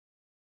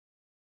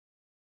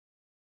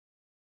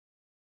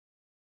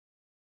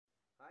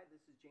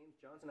this is James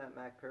Johnson at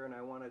MACPARA, and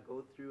I want to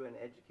go through an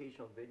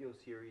educational video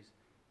series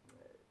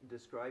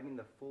describing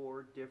the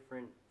 4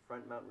 different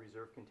front mount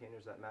reserve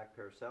containers that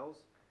MACPARA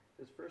sells.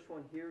 This first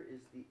one here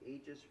is the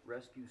Aegis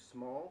Rescue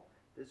Small.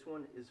 This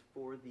one is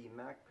for the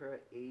MACPARA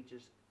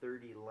Aegis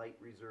 30 Light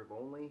Reserve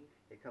only.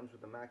 It comes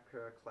with a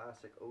MACPARA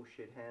Classic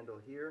O-shit handle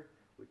here,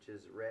 which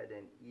is red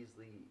and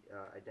easily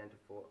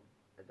identifiable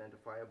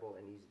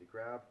and easy to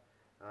grab.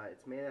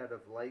 It's made out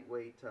of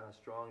lightweight,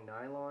 strong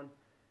nylon,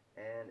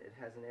 and it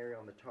has an area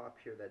on the top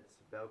here that's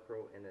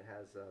Velcro, and it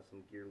has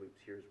some gear loops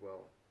here as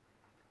well.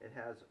 It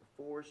has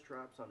 4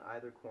 straps on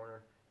either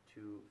corner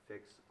to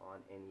fix on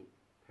any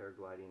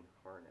paragliding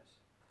harness.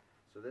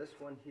 So this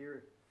one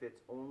here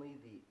fits only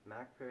the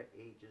MACPARA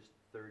Aegis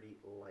 30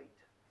 Light.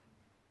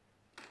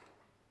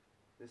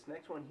 This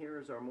next one here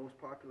is our most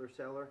popular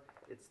seller.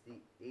 It's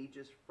the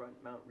Aegis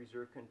Front Mount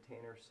Reserve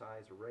Container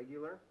Size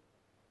Regular.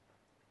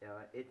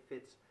 It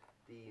fits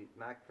the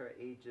MACPARA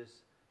Aegis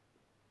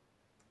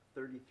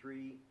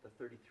 33, the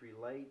 33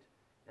 Light,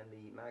 and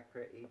the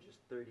MACPARA Aegis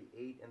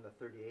 38 and the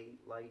 38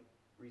 Light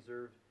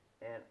Reserve,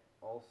 and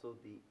also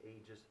the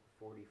Aegis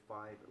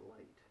 45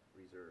 Light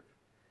Reserve.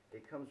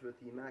 It comes with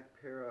the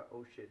MACPARA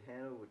O-shit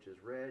handle, which is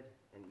red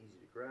and easy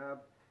to grab,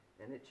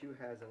 and it too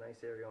has a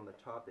nice area on the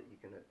top that you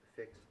can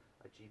fix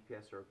a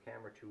GPS or a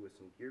camera to with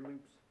some gear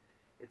loops.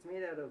 It's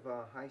made out of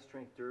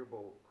high-strength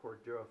durable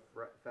Cordura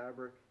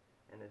fabric,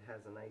 and it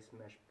has a nice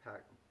mesh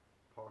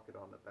pocket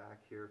on the back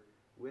here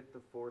with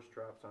the 4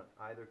 straps on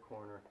either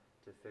corner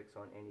to fix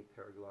on any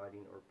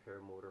paragliding or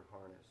paramotor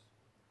harness.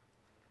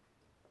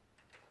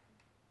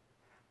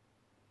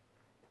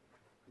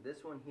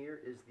 This one here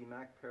is the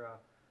MACPARA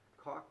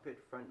Cockpit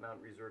Front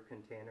Mount Reserve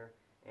Container,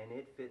 and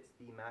it fits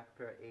the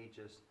MACPARA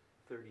Aegis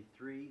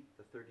 33,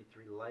 the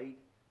 33 Light,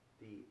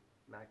 the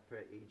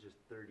MACPARA Aegis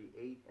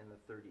 38 and the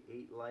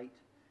 38 Light,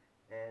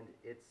 and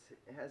it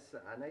has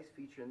a nice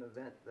feature in the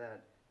event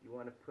that you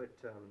want to put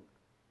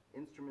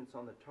instruments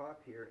on the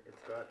top here.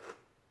 It's got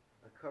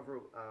a cover,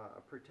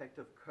 a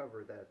protective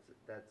cover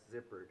that's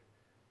zippered.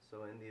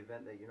 So in the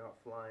event that you're not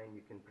flying,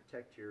 you can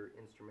protect your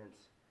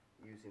instruments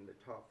using the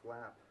top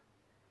flap.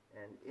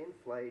 And in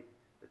flight,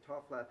 the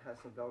top flap has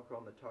some Velcro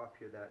on the top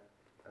here that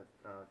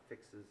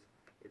fixes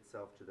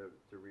itself to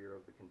the rear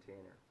of the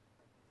container.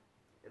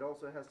 It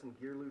also has some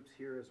gear loops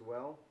here as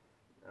well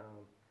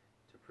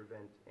to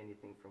prevent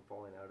anything from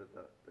falling out of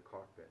the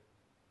cockpit.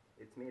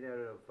 It's made out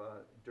of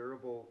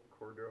durable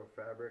Cordura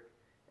fabric,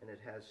 and it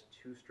has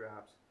 2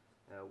 straps,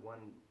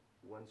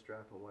 one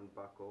strap and 1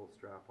 buckle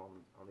strap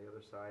on the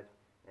other side,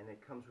 and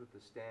it comes with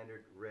the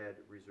standard red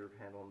reserve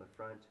handle on the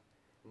front,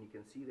 and you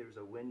can see there's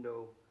a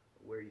window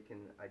where you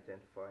can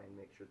identify and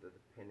make sure that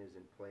the pin is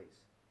in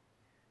place.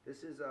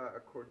 This is a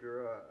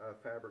Cordura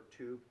fabric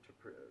tube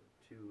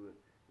to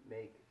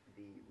make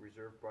the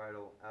reserve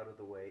bridle out of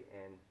the way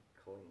and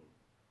clean.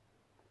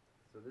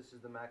 So this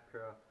is the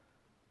MACPARA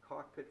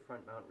Cockpit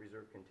Front Mount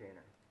Reserve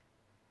Container.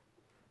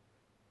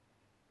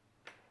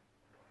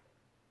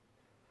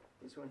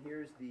 This one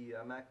here is the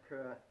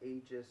MACPARA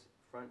Aegis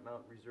Front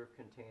Mount Reserve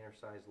Container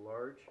Size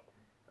Large.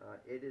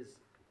 It is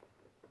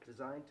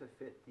designed to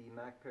fit the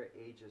MACPARA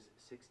Aegis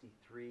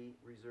 63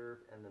 Reserve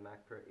and the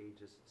MACPARA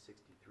Aegis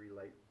 63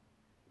 Light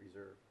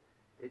Reserve.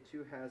 It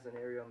too has an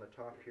area on the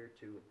top here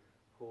to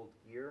hold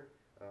gear,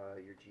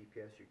 your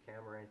GPS, your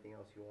camera, anything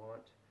else you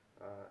want.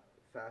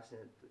 Fasten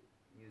it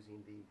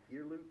using the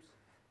gear loops.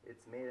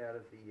 It's made out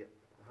of the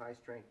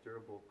high-strength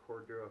durable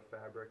Cordura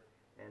fabric,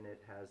 and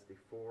it has the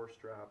 4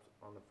 straps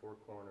on the 4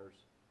 corners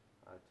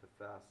to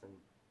fasten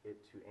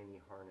it to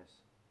any harness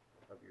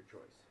of your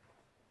choice.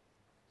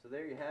 So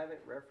there you have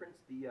it.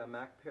 Reference the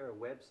MACPARA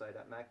website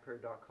at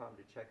macpara.com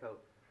to check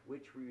out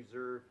which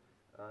reserve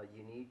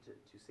you need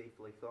to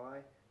safely fly,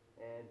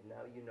 and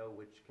now you know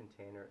which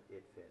container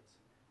it fits.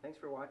 Thanks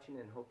for watching,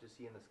 and hope to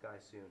see you in the sky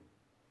soon.